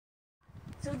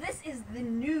So this is the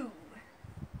new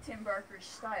Tim Barker's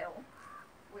style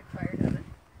wood-fired oven.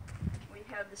 We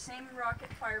have the same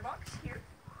rocket firebox here.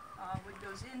 Wood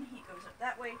goes in, heat goes up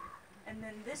that way. And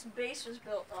then this base was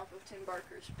built off of Tim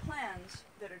Barker's plans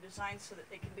that are designed so that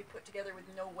they can be put together with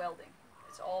no welding.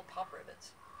 It's all pop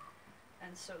rivets.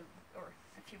 And so, or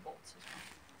a few bolts as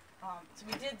well. So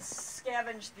we did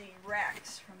scavenge the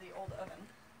racks from the old oven,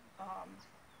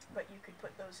 but you could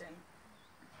put those in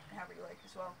however you like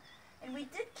as well. And we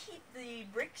did keep the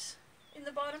bricks in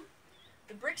the bottom.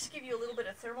 The bricks give you a little bit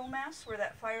of thermal mass where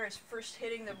that fire is first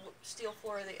hitting the steel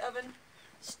floor of the oven.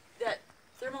 That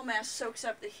thermal mass soaks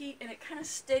up the heat and it kind of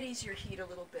steadies your heat a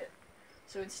little bit.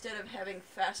 So instead of having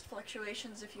fast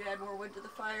fluctuations if you add more wood to the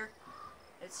fire,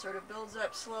 it sort of builds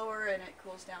up slower and it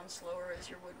cools down slower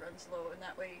as your wood runs low, and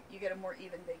that way you get a more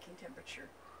even baking temperature,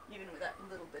 even with that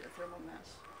little bit of thermal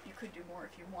mass. You could do more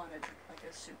if you wanted like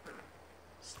a super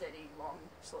steady, long,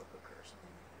 slow cooker or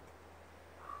something.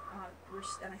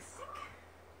 And I think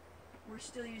we're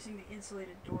still using the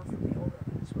insulated door from the old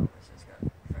oven as well, because it's got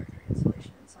factory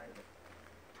insulation inside of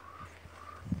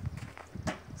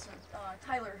it. So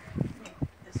Tyler made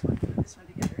this one, put this one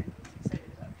together, and he's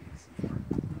excited about doing some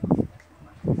more.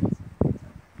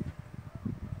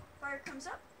 Fire comes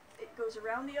up, it goes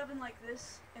around the oven like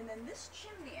this, and then this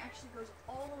chimney actually goes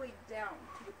all the way down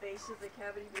to the base of the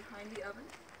cavity behind the oven,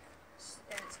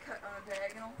 and it's cut on a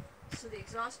diagonal, so the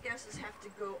exhaust gases have to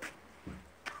go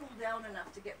cool down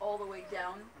enough to get all the way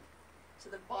down to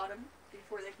the bottom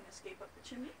before they can escape up the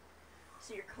chimney.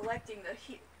 So you're collecting the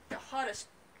heat, the hottest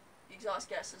exhaust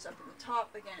gases up in the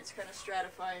top. Again, it's kind of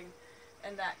stratifying,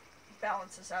 and that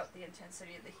balances out the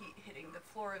intensity of the heat hitting the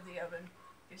floor of the oven,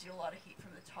 gives you a lot of heat from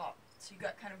the top. So you've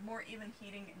got kind of more even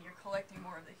heating, and you're collecting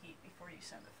more of the heat before you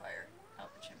send the fire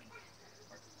out the chimney,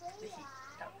 or the heat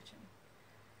out the chimney.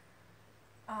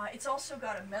 It's also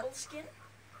got a metal skin.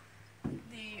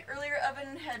 The earlier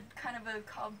oven had kind of a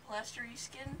cob plastery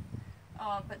skin,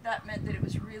 but that meant that it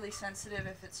was really sensitive.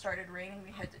 If it started raining,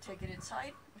 we had to take it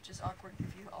inside, which is awkward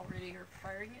if you already are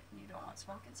firing it and you don't want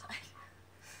smoke inside.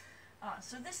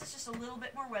 So this is just a little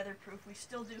bit more weatherproof. We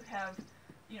still do have,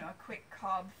 you know, a quick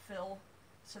cob fill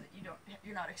so that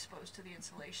you're not exposed to the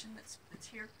insulation that's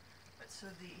here. But so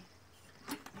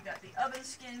you got the oven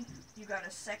skin, you got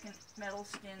a second metal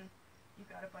skin, you've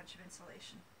got a bunch of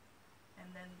insulation, and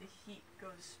then the heat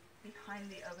goes behind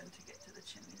the oven to get to the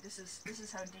chimney. This is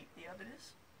how deep the oven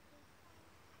is,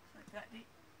 like that deep.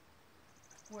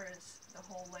 Whereas the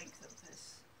whole length of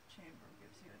this chamber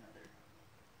gives you another,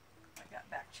 like that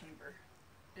back chamber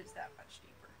is that much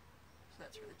deeper. So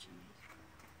that's where the chimney is.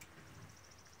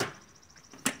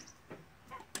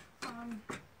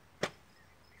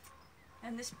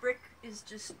 And this brick is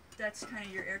just, that's kind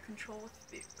of your air control.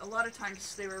 A lot of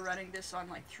times they were running this on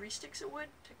like 3 sticks of wood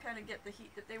to kind of get the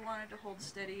heat that they wanted to hold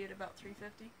steady at about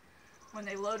 350. When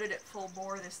they loaded it full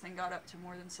bore, this thing got up to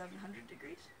more than 700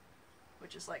 degrees,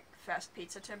 which is like fast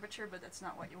pizza temperature, but that's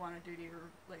not what you want to do to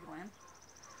your leg of lamb.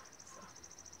 So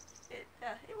it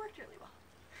worked really well.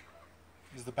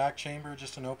 Is the back chamber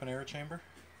just an open air chamber?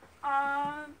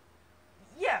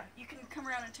 Yeah, you can come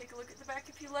around and take a look at the back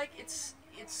if you like. It's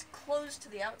closed to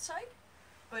the outside,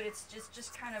 but it's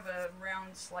just kind of a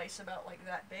round slice about like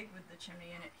that big with the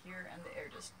chimney in it here, and the air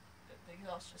the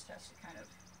exhaust just has to kind of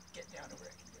get down to where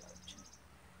it can get out of the chimney.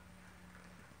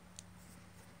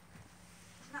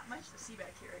 There's not much to see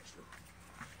back here, actually.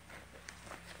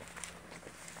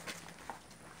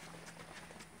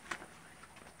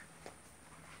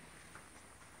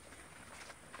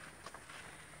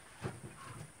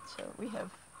 So we have,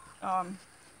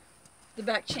 the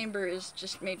back chamber is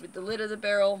just made with the lid of the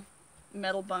barrel,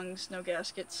 metal bungs, no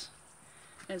gaskets.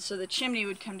 And so the chimney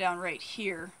would come down right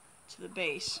here to the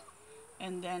base,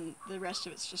 and then the rest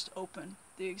of it's just open.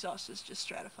 The exhaust is just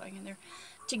stratifying in there.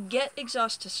 To get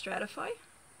exhaust to stratify,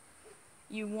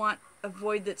 you want a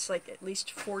void that's like at least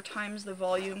 4 times the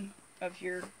volume of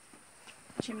your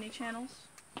chimney channels.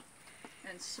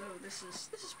 And so this is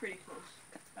pretty close,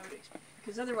 I would expect.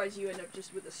 Because otherwise you end up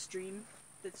just with a stream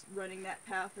that's running that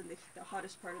path, and the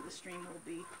hottest part of the stream will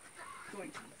be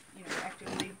going to, you know,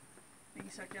 actively being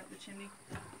sucked out the chimney.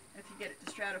 If you get it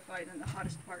to stratify, then the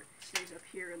hottest part stays up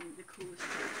here, and the coolest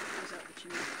part goes out the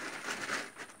chimney.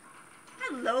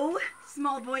 Hello,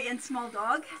 small boy and small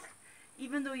dog.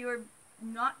 Even though you're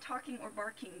not talking or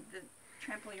barking, the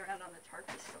trampling around on the tarp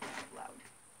is so loud.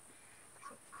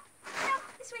 So, yeah,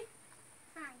 this way.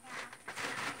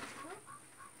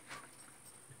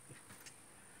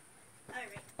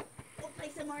 Alright, we'll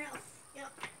play somewhere else. Yep.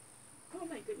 Oh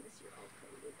my goodness, you're all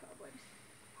covered with cobwebs.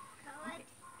 Okay.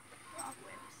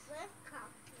 Cobwebs.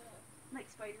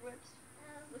 Like spider webs?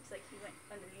 Looks like he went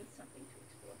under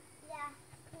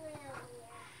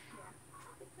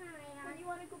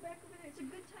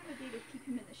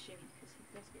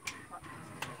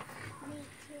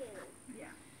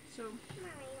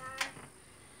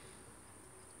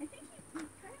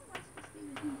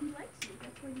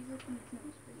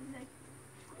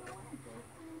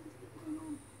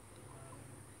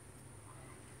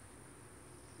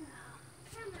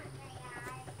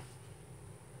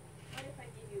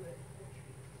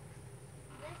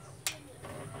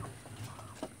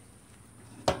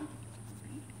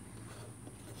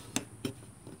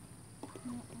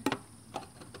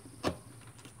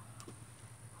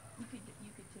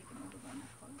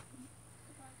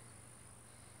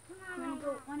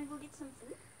Want to go get some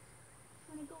food?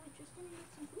 Want to go with Tristan and get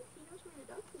some food? He knows where the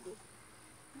dog food is.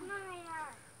 No.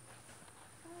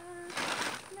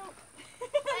 No.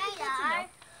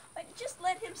 Just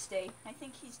let him stay. I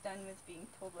think he's done with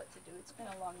being told what to do. It's been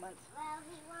a long month. Well,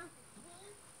 he wants to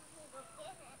eat. He will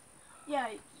get it.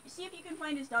 Yeah, see if you can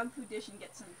find his dog food dish and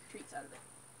get some treats out of it.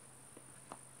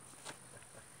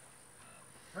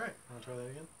 Alright, want to try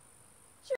that again?